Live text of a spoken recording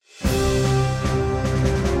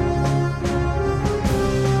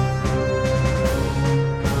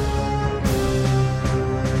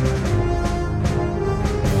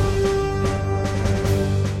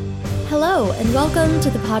Welcome to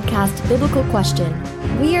the podcast Biblical Question.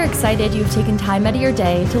 We are excited you've taken time out of your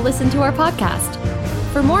day to listen to our podcast.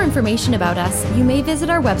 For more information about us, you may visit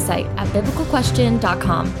our website at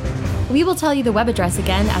biblicalquestion.com. We will tell you the web address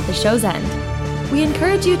again at the show's end. We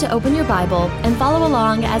encourage you to open your Bible and follow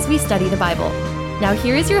along as we study the Bible. Now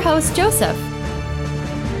here is your host, Joseph.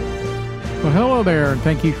 Well, hello there, and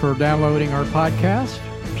thank you for downloading our podcast.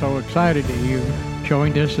 I'm so excited that you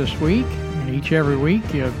joined us this week. And every week,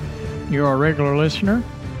 you're a regular listener.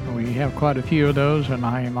 We have quite a few of those, and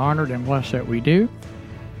I am honored and blessed that we do.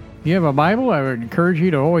 If you have a Bible, I would encourage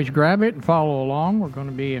you to always grab it and follow along. We're going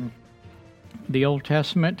to be in the Old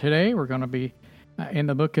Testament today. We're going to be in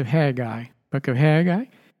the book of Haggai.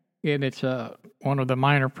 And it's one of the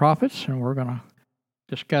minor prophets, and we're going to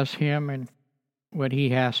discuss him and what he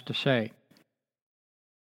has to say.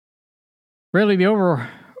 Really, the overall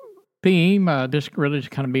theme, this really is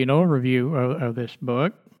kind of be an overview of this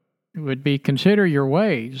book. It would be consider your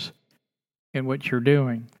ways in what you're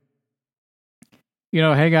doing. You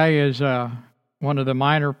know, Haggai is one of the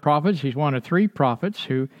minor prophets. He's one of three prophets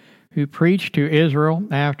who preached to Israel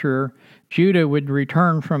after Judah would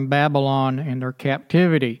return from Babylon in their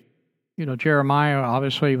captivity. You know, Jeremiah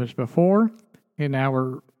obviously was before, and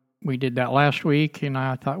now we did that last week, and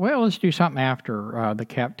I thought, well, let's do something after the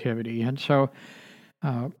captivity. And so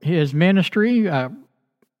his ministry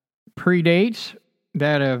predates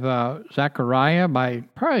that of Zechariah by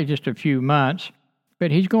probably just a few months, but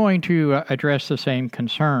he's going to address the same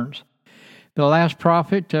concerns. The last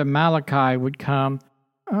prophet, Malachi, would come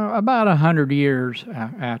about 100 years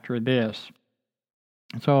after this,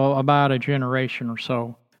 so about a generation or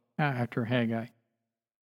so after Haggai.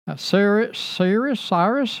 Cyrus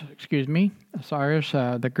the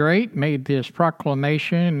Great made this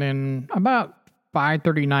proclamation in about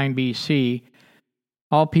 539 BC.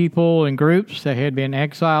 All people and groups that had been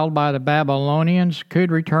exiled by the Babylonians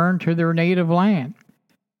could return to their native land.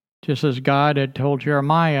 Just as God had told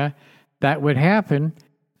Jeremiah that would happen,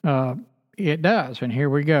 it does, and here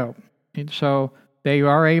we go. And so they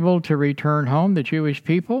are able to return home, the Jewish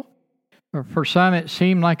people. For some, it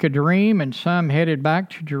seemed like a dream, and some headed back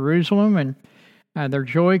to Jerusalem, and their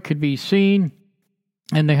joy could be seen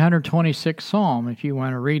in the 126th Psalm, if you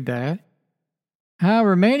want to read that.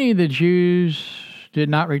 However, many of the Jews did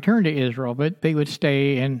not return to Israel, but they would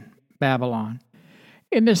stay in Babylon.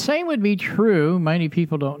 And the same would be true, many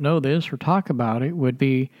people don't know this or talk about it, would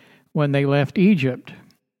be when they left Egypt.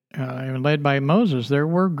 And led by Moses, there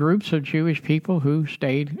were groups of Jewish people who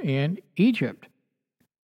stayed in Egypt.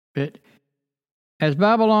 But as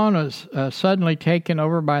Babylon was suddenly taken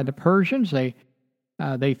over by the Persians, they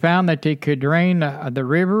found that they could drain the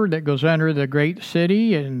river that goes under the great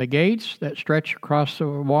city and the gates that stretch across the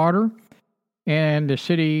water, and the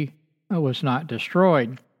city was not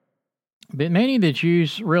destroyed. But many of the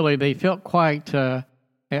Jews, really, they felt quite at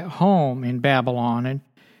home in Babylon,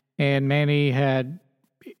 and many had,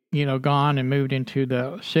 gone and moved into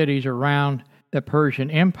the cities around the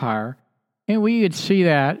Persian Empire. And we could see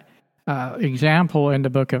that example in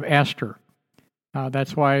the book of Esther.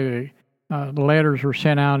 That's why the letters were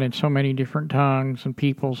sent out in so many different tongues and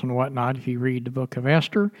peoples and whatnot, if you read the book of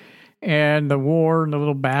Esther. And the war and the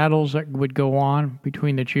little battles that would go on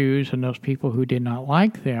between the Jews and those people who did not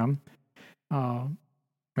like them.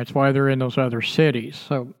 That's why they're in those other cities.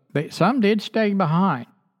 So some did stay behind.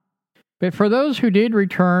 But for those who did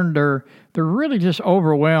return, they're really just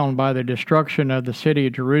overwhelmed by the destruction of the city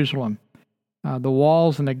of Jerusalem. The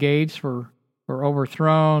walls and the gates were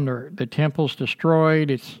overthrown, or the temples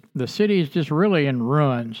destroyed. The city is just really in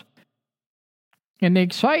ruins. And the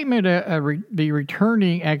excitement of the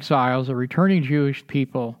returning exiles, the returning Jewish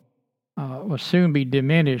people, will soon be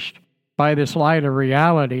diminished by this light of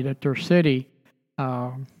reality that their city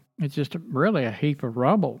is just really a heap of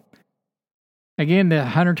rubble. Again, the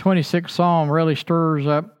 126th Psalm really stirs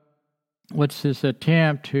up what's this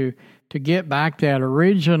attempt to get back that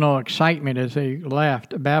original excitement as they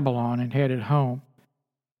left Babylon and headed home.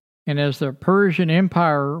 And as the Persian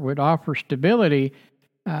Empire would offer stability,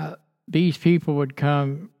 these people would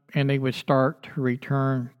come and they would start to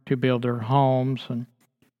return to build their homes.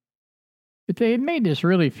 But they had made this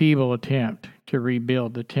really feeble attempt to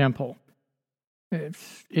rebuild the temple.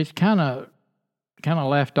 It's kind of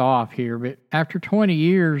left off here. But after 20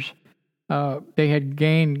 years, they had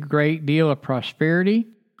gained a great deal of prosperity.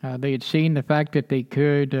 They had seen the fact that they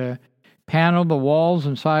could panel the walls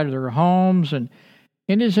inside of their homes. And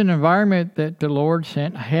it is an environment that the Lord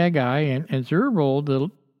sent Haggai and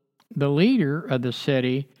Zerubbabel, the leader of the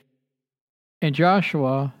city, and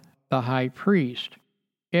Joshua, the high priest.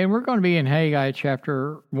 And we're going to be in Haggai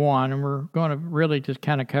chapter 1, and we're going to really just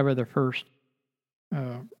kind of cover the first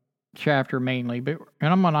chapter mainly, and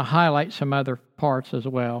I'm going to highlight some other parts as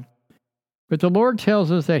well. But the Lord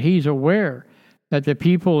tells us that He's aware that the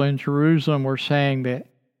people in Jerusalem were saying that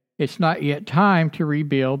it's not yet time to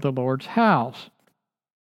rebuild the Lord's house.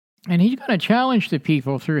 And He's going to challenge the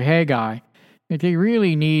people through Haggai that they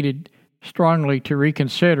really needed strongly to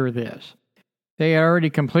reconsider this. They already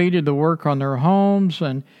completed the work on their homes,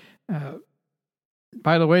 and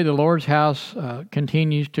by the way, the Lord's house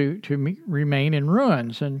continues to remain in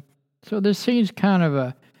ruins. And so this seems kind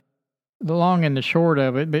of the long and the short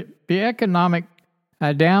of it, but the economic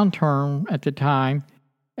downturn at the time,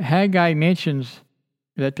 Haggai mentions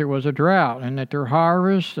that there was a drought and that their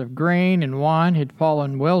harvest of grain and wine had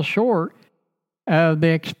fallen well short of the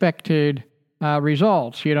expected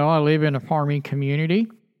results. You know, I live in a farming community,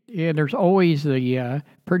 and there's always the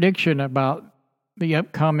prediction about the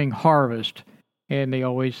upcoming harvest, and they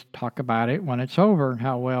always talk about it when it's over and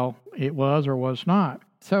how well it was or was not.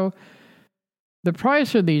 So the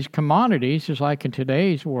price of these commodities, just like in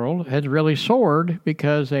today's world, has really soared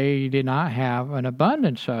because they did not have an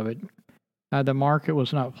abundance of it. The market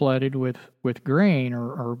was not flooded with grain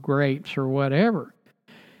or grapes or whatever.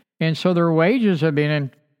 And so their wages have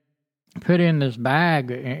been put in this bag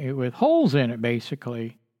with holes in it,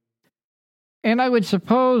 basically. And I would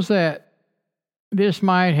suppose that this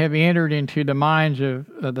might have entered into the minds of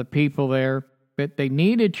the people there, but they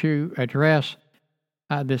needed to address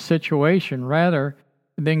the situation rather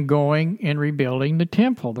than going and rebuilding the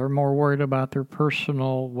temple. They're more worried about their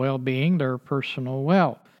personal well-being, their personal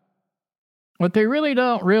wealth. What they really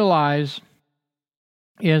don't realize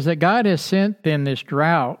is that God has sent them this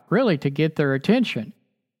drought really to get their attention.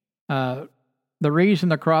 The reason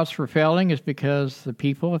the crops were failing is because the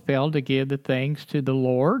people have failed to give the things to the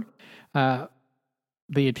Lord,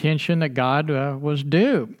 the attention that God was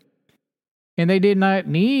due. And they did not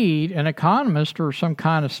need an economist or some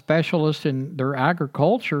kind of specialist in their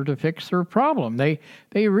agriculture to fix their problem. They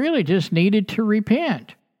really just needed to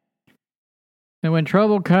repent. And when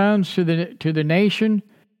trouble comes to the nation,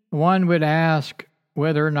 one would ask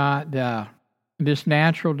whether or not this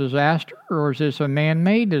natural disaster, or is this a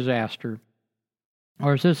man-made disaster?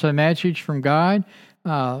 Or is this a message from God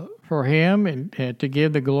for him and to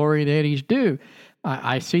give the glory that he's due?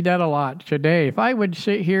 I see that a lot today. If I would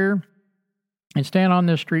sit here and stand on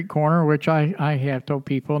this street corner, which I have told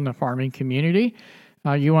people in the farming community,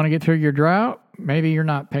 you want to get through your drought? Maybe you're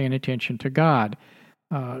not paying attention to God.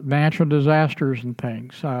 Natural disasters and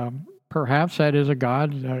things. Perhaps that is a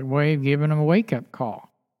God's way of giving them a wake-up call.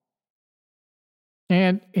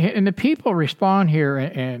 And the people respond here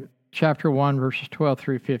in chapter 1, verses 12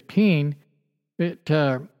 through 15,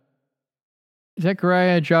 that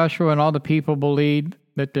Zechariah, Joshua, and all the people believed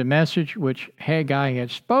that the message which Haggai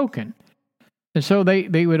had spoken. And so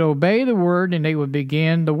they would obey the word, and they would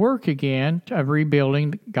begin the work again of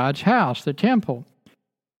rebuilding God's house, the temple.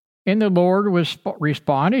 And the Lord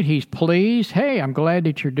responded, he's pleased. Hey, I'm glad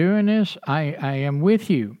that you're doing this. I am with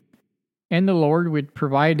you. And the Lord would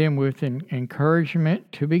provide them with an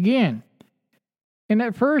encouragement to begin. And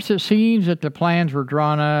at first it seems that the plans were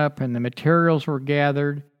drawn up and the materials were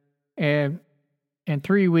gathered, and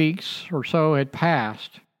 3 weeks or so had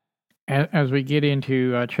passed as we get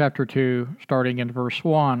into chapter 2, starting in verse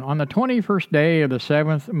 1. On the 21st day of the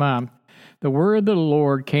 7th month, the word of the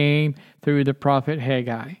Lord came through the prophet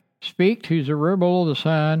Haggai. Speak to Zerubbabel the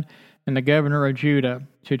son and the governor of Judah,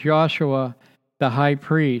 to Joshua the high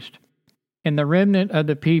priest, and the remnant of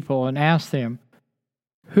the people, and ask them,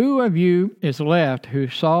 who of you is left who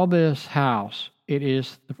saw this house? It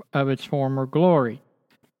is of its former glory.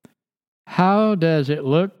 How does it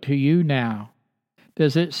look to you now?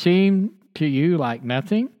 Does it seem to you like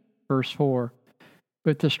nothing? Verse 4.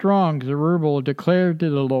 But the strong Zerubbabel declared to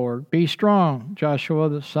the Lord, be strong, Joshua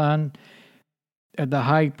the son of the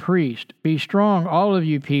high priest. Be strong, all of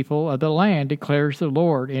you people of the land, declares the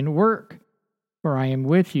Lord, and work, for I am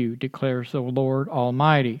with you, declares the Lord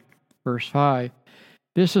Almighty. Verse 5.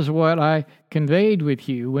 This is what I conveyed with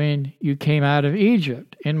you when you came out of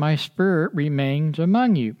Egypt, and my spirit remains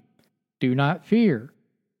among you. Do not fear.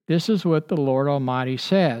 This is what the Lord Almighty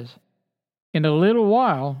says. In a little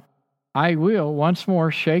while, I will once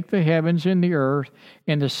more shake the heavens and the earth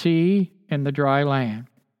and the sea and the dry land.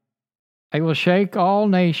 I will shake all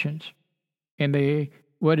nations, and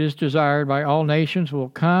what is desired by all nations will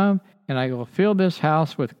come, and I will fill this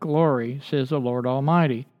house with glory, says the Lord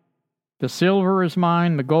Almighty. The silver is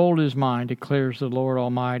mine, the gold is mine, declares the Lord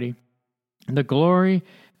Almighty. The glory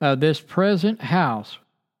of this present house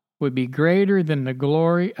would be greater than the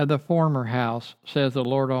glory of the former house, says the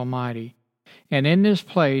Lord Almighty. And in this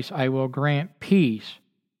place I will grant peace,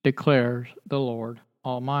 declares the Lord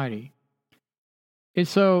Almighty. And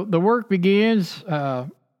so the work begins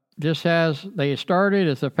just as they started,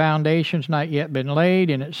 as the foundation's not yet been laid,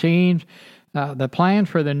 and it seems the plan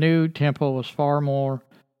for the new temple was far more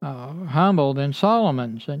humble than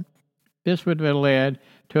Solomon's, and this would have led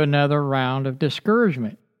to another round of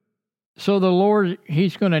discouragement. So the Lord,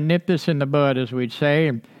 He's going to nip this in the bud, as we'd say.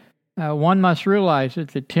 And one must realize that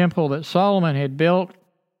the temple that Solomon had built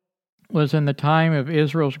was in the time of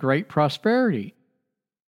Israel's great prosperity.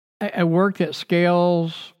 A work that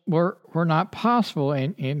scales were not possible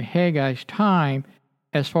in Haggai's time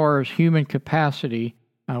as far as human capacity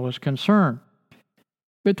was concerned.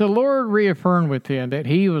 But the Lord reaffirmed with them that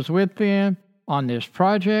He was with them on this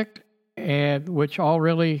project, and which all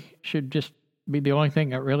really should just be the only thing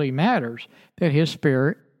that really matters, that His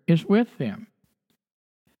Spirit is with them.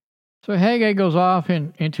 So Haggai goes off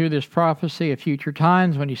into this prophecy of future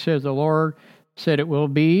times when he says the Lord said it will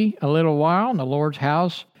be a little while, and the Lord's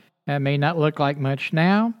house may not look like much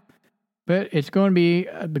now, but it's going to be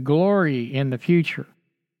the glory in the future.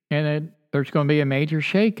 And there's going to be a major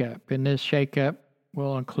shakeup, and this shakeup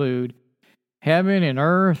will include heaven and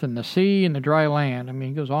earth and the sea and the dry land. I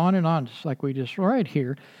mean, it goes on and on, just like we just read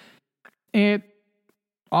here. And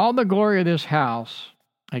all the glory of this house,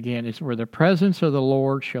 again, is where the presence of the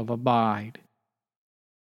Lord shall abide.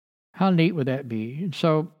 How neat would that be? And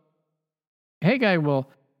so Haggai will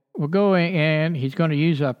go in, and he's going to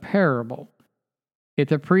use a parable. If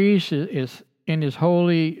the priest is in his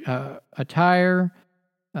holy attire,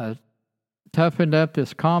 toughened up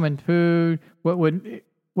this common food, what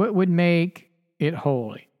would make it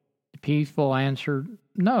holy? The peaceful answer,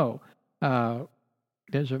 no.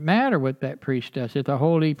 Doesn't matter what that priest does. If the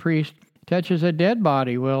holy priest touches a dead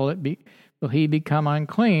body, will he become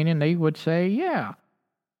unclean? And they would say, yeah.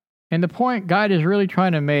 And the point God is really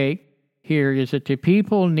trying to make here is that the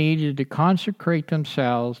people needed to consecrate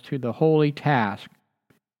themselves to the holy task.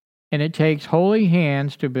 And it takes holy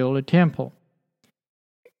hands to build a temple.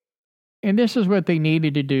 And this is what they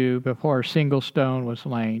needed to do before a single stone was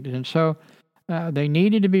laid. And so they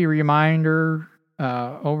needed to be reminded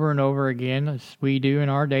over and over again, as we do in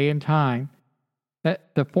our day and time,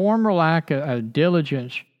 that the former lack of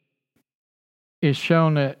diligence is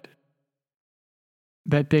shown that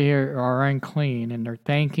they are unclean in their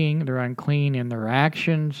thinking, they're unclean in their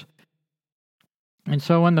actions. And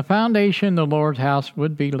so when the foundation of the Lord's house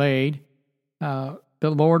would be laid, the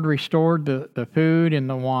Lord restored the food and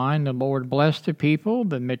the wine. The Lord blessed the people,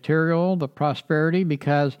 the material, the prosperity,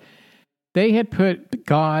 because they had put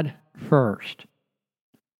God first.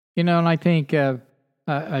 And I think of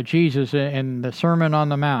Jesus in the Sermon on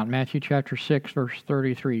the Mount, Matthew chapter 6, verse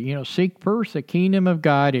 33. Seek first the kingdom of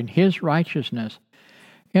God and His righteousness,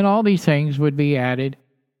 and all these things would be added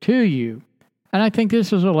to you. And I think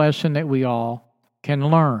this is a lesson that we all can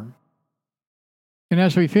learn. And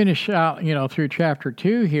as we finish out, through chapter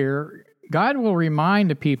 2 here, God will remind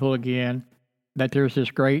the people again that there's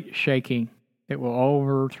this great shaking that will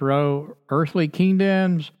overthrow earthly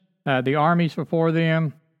kingdoms, the armies before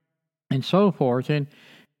them, and so forth. And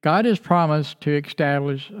God has promised to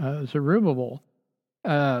establish Zerubbabel.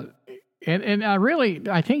 And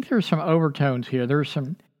I think there's some overtones here. There's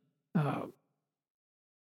some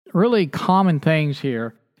really common things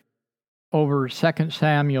here over 2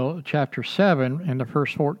 Samuel chapter 7 and the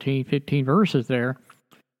first 14, 15 verses there.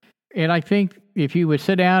 And I think if you would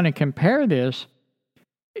sit down and compare this,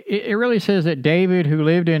 it really says that David, who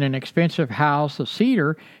lived in an expensive house of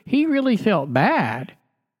cedar, he really felt bad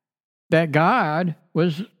that God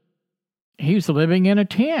was living in a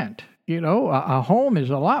tent. A home is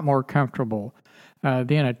a lot more comfortable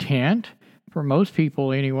than a tent, for most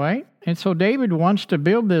people anyway. And so David wants to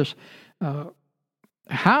build this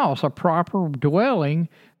house, a proper dwelling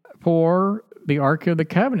for the Ark of the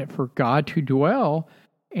Covenant, for God to dwell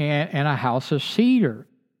in a house of cedar.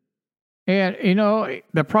 And,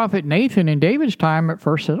 the prophet Nathan in David's time at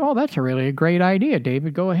first said, oh, that's really a great idea,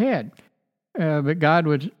 David, go ahead. But God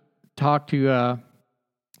would talk to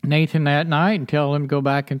Nathan that night and tell him to go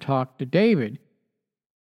back and talk to David.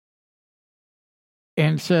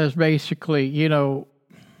 And says basically,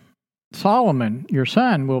 Solomon, your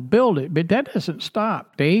son, will build it. But that doesn't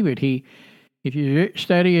stop David. If you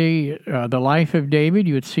study the life of David,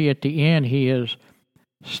 you would see at the end he has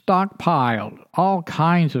stockpiled all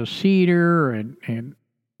kinds of cedar and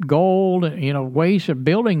gold, ways of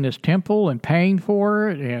building this temple and paying for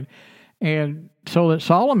it. And so that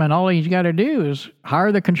Solomon, all he's got to do is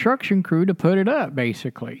hire the construction crew to put it up,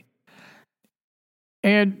 basically.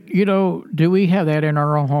 And, do we have that in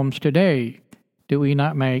our own homes today? Do we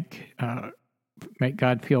not make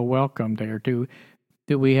God feel welcome there? Do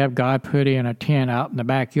Do we have God put in a tent out in the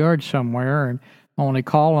backyard somewhere and only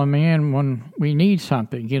call him in when we need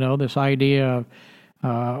something? This idea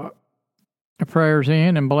of prayers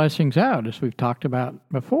in and blessings out, as we've talked about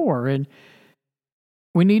before. And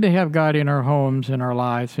we need to have God in our homes, in our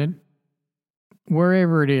lives, and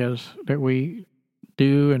wherever it is that we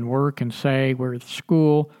do and work and say, we're at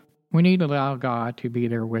school, we need to allow God to be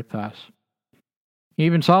there with us.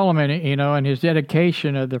 Even Solomon, in his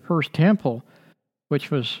dedication of the first temple,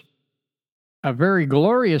 which was a very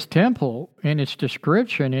glorious temple in its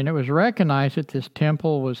description, and it was recognized that this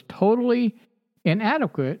temple was totally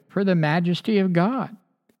inadequate for the majesty of God.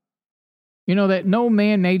 That no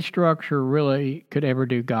man-made structure really could ever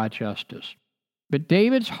do God justice. But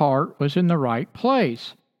David's heart was in the right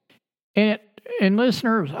place. And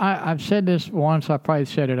listeners, I've said this once, I've probably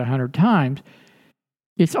said it 100 times.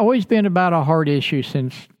 It's always been about a heart issue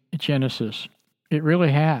since Genesis. It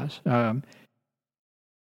really has.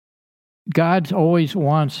 God always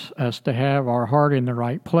wants us to have our heart in the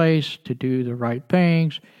right place, to do the right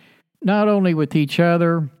things, not only with each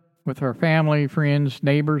other, with our family, friends,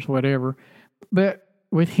 neighbors, whatever, but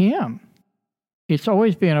with Him. It's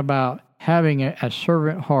always been about having a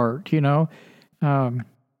servant heart,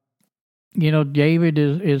 David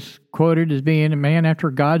is quoted as being a man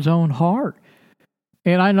after God's own heart.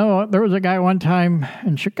 And I know there was a guy one time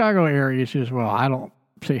in Chicago area who says, well, I don't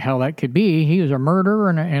see how that could be. He was a murderer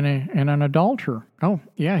and an adulterer. Oh,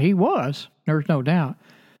 yeah, he was. There's no doubt.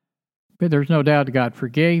 But there's no doubt that God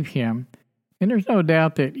forgave him. And there's no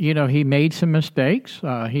doubt that, he made some mistakes.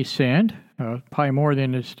 He sinned, probably more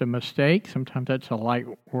than just a mistake. Sometimes that's a light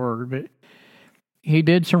word, but he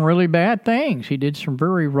did some really bad things. He did some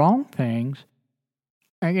very wrong things.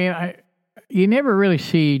 Again, you never really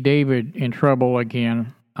see David in trouble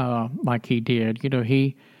again like he did.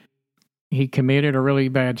 He committed a really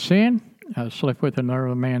bad sin, slept with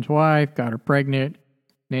another man's wife, got her pregnant.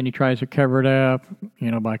 Then he tries to cover it up,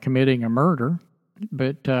 by committing a murder.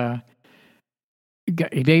 But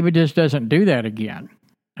David just doesn't do that again.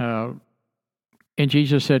 And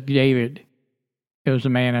Jesus said, David, it was a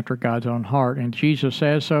man after God's own heart. And Jesus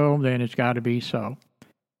says so, then it's got to be so.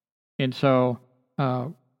 And so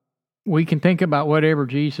we can think about whatever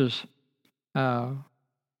Jesus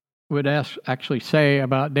would actually say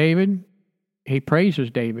about David. He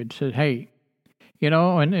praises David, says, hey,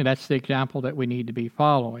 and that's the example that we need to be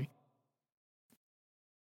following.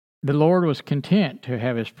 The Lord was content to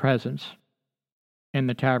have His presence in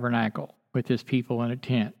the tabernacle with His people in a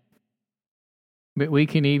tent. But we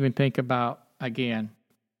can even think about, again,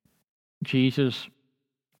 Jesus,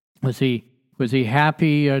 was he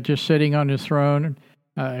happy just sitting on His throne,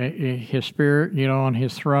 His Spirit, on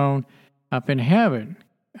His throne up in heaven?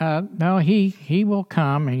 No, he will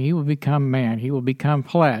come and He will become man. He will become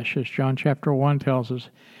flesh, as John chapter 1 tells us.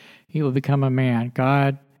 He will become a man.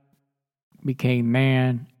 God became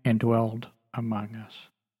man and dwelled among us.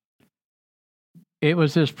 It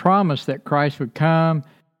was this promise that Christ would come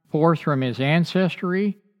forth from His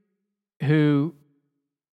ancestry, who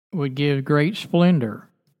would give great splendor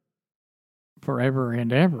forever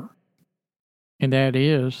and ever. And that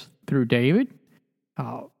is through David,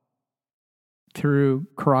 through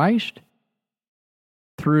Christ,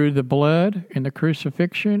 through the blood and the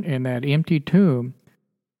crucifixion and that empty tomb,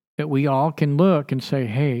 that we all can look and say,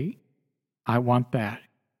 hey, I want that.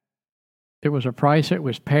 There was a price that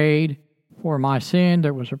was paid for my sin.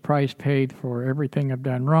 There was a price paid for everything I've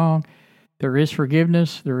done wrong. There is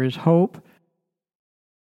forgiveness. There is hope.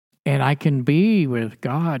 And I can be with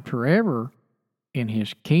God forever in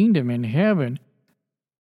His kingdom in heaven.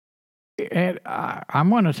 And I'm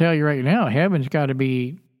going to tell you right now, heaven's got to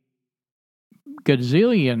be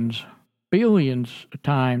gazillions, billions of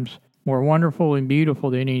times more wonderful and beautiful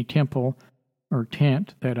than any temple or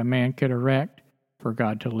tent that a man could erect for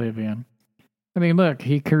God to live in. I mean, look,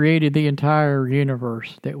 He created the entire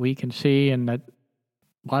universe that we can see and that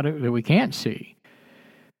a lot of that we can't see,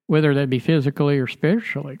 whether that be physically or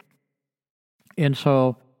spiritually. And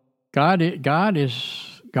so God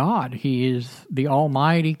is God. He is the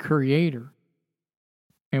Almighty Creator.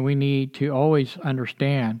 And we need to always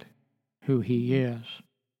understand who He is.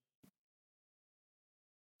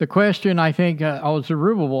 The question, I think,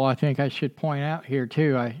 Zerubbabel, I think I should point out here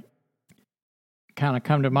too, I kind of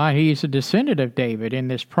come to mind, he's a descendant of David in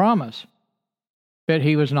this promise. But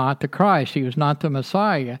he was not the Christ. He was not the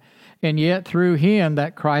Messiah. And yet through him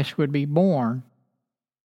that Christ would be born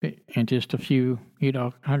in just a few,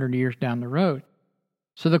 100 years down the road.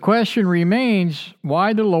 So the question remains,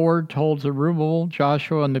 why the Lord told Zerubbabel,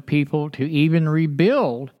 Joshua, and the people to even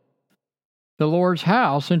rebuild the Lord's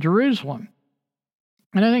house in Jerusalem.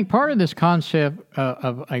 And I think part of this concept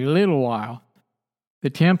of a little while, the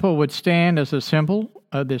temple would stand as a symbol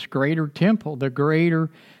of this greater temple, the greater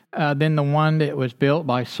than the one that was built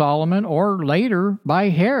by Solomon or later by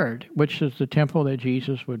Herod, which is the temple that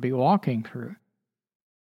Jesus would be walking through.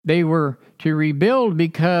 They were to rebuild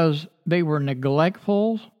because they were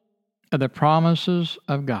neglectful of the promises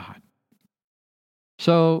of God.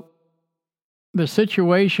 So the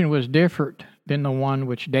situation was different than the one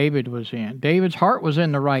which David was in. David's heart was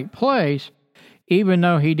in the right place, even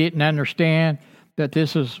though he didn't understand that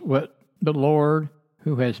this is what the Lord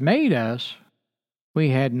who has made us, we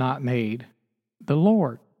had not made the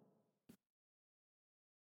Lord.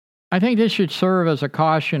 I think this should serve as a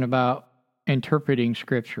caution about interpreting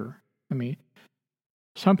Scripture. I mean,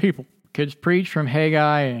 some people could preach from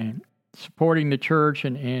Haggai and supporting the church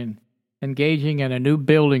and engaging in a new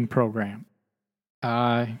building program.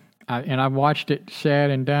 And I've watched it said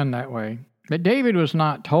and done that way. But David was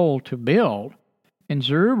not told to build, and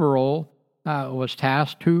Zerubbabel was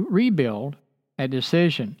tasked to rebuild, a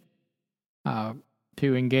decision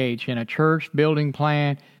to engage in a church building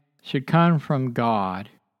plan should come from God.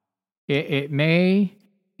 It may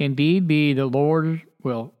indeed be the Lord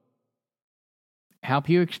will help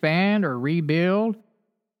you expand or rebuild,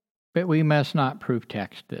 but we must not proof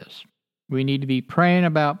text this. We need to be praying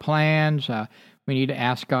about plans. We need to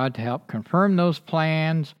ask God to help confirm those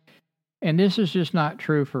plans. And this is just not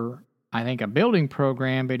true for, I think, a building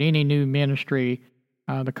program, but any new ministry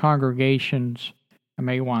the congregations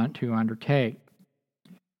may want to undertake.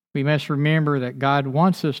 We must remember that God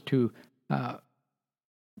wants us to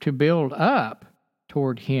build up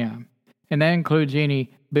toward Him, and that includes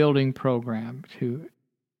any building program.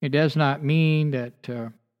 It does not mean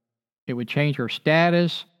that it would change our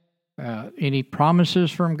status, any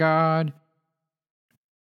promises from God.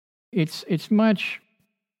 It's much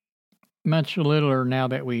littler now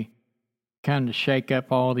that we kind of shake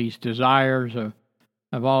up all these desires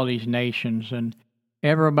of all these nations, and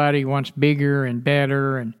everybody wants bigger and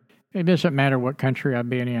better, and it doesn't matter what country I've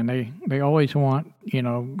been in. They always want,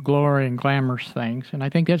 glory and glamorous things, and I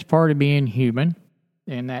think that's part of being human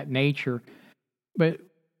and that nature. But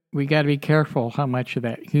we got to be careful how much of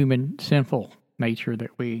that human sinful nature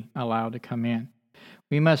that we allow to come in.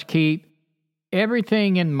 We must keep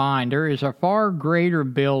everything in mind. There is a far greater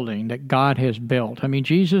building that God has built. I mean,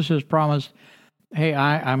 Jesus has promised, hey,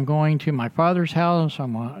 I'm going to my Father's house.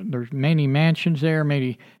 There's many mansions there.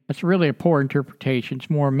 That's really a poor interpretation. It's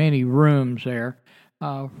more many rooms there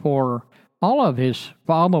for all of His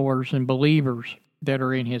followers and believers that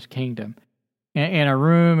are in His kingdom. And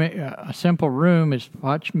a simple room is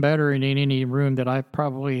much better than any room that I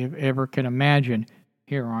probably have ever can imagine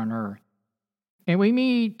here on earth. And we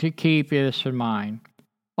need to keep this in mind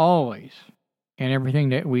always in everything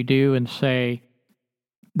that we do and say,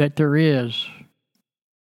 that there is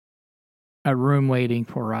a room waiting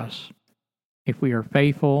for us if we are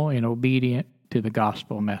faithful and obedient to the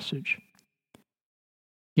gospel message.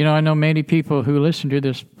 I know many people who listen to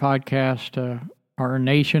this podcast are in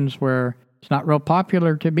nations where it's not real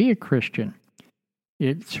popular to be a Christian.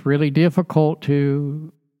 It's really difficult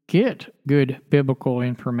to get good biblical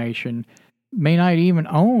information, may not even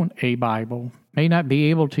own a Bible, may not be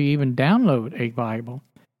able to even download a Bible.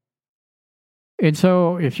 And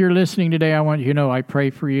so if you're listening today, I want you to know I pray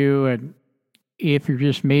for you. And if you're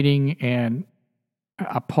just meeting in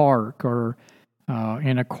a park or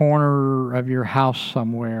in a corner of your house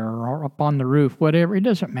somewhere or up on the roof, whatever, it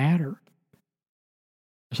doesn't matter.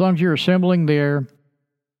 As long as you're assembling there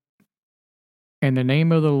in the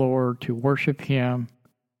name of the Lord to worship Him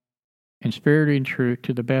in spirit and truth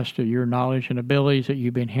to the best of your knowledge and abilities that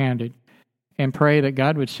you've been handed, and pray that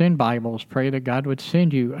God would send Bibles, pray that God would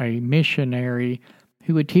send you a missionary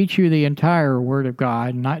who would teach you the entire Word of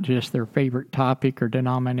God, not just their favorite topic or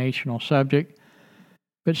denominational subject,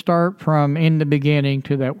 but start from in the beginning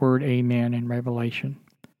to that word Amen in Revelation.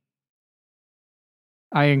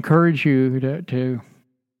 I encourage you to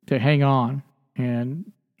hang on,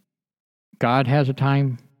 and God has a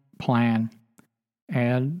time plan.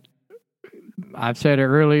 And I've said it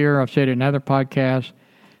earlier, I've said it in other podcasts,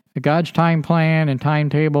 God's time plan and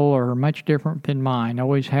timetable are much different than mine,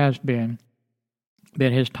 always has been,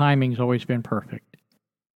 but His timing's always been perfect.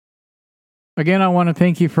 Again, I want to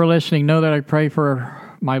thank you for listening. Know that I pray for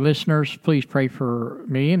my listeners. Please pray for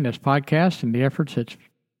me in this podcast and the efforts that's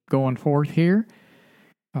going forth here.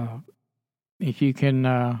 If you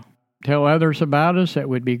can tell others about us, that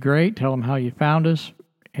would be great. Tell them how you found us.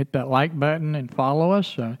 Hit that like button and follow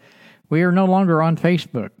us. We are no longer on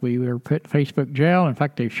Facebook. We were put in Facebook jail. In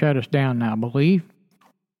fact, they've shut us down now, I believe.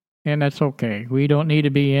 and that's okay. We don't need to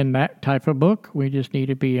be in that type of book. We just need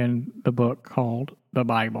to be in the book called the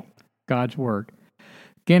Bible, God's Word.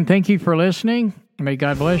 Again, thank you for listening. May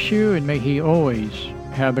God bless you, and may He always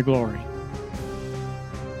have the glory.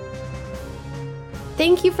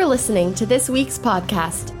 Thank you for listening to this week's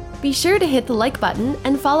podcast. Be sure to hit the like button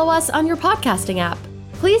and follow us on your podcasting app.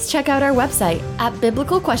 Please check out our website at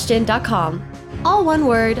biblicalquestion.com. All one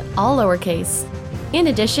word, all lowercase. In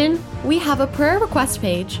addition, we have a prayer request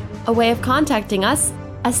page, a way of contacting us,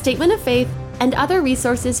 a statement of faith, and other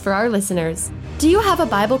resources for our listeners. Do you have a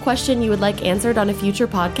Bible question you would like answered on a future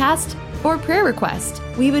podcast or prayer request?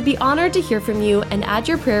 We would be honored to hear from you and add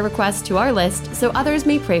your prayer request to our list so others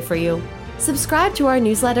may pray for you. Subscribe to our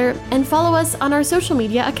newsletter and follow us on our social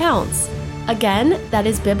media accounts. Again, that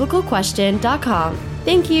is biblicalquestion.com.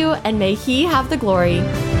 Thank you, and may He have the glory.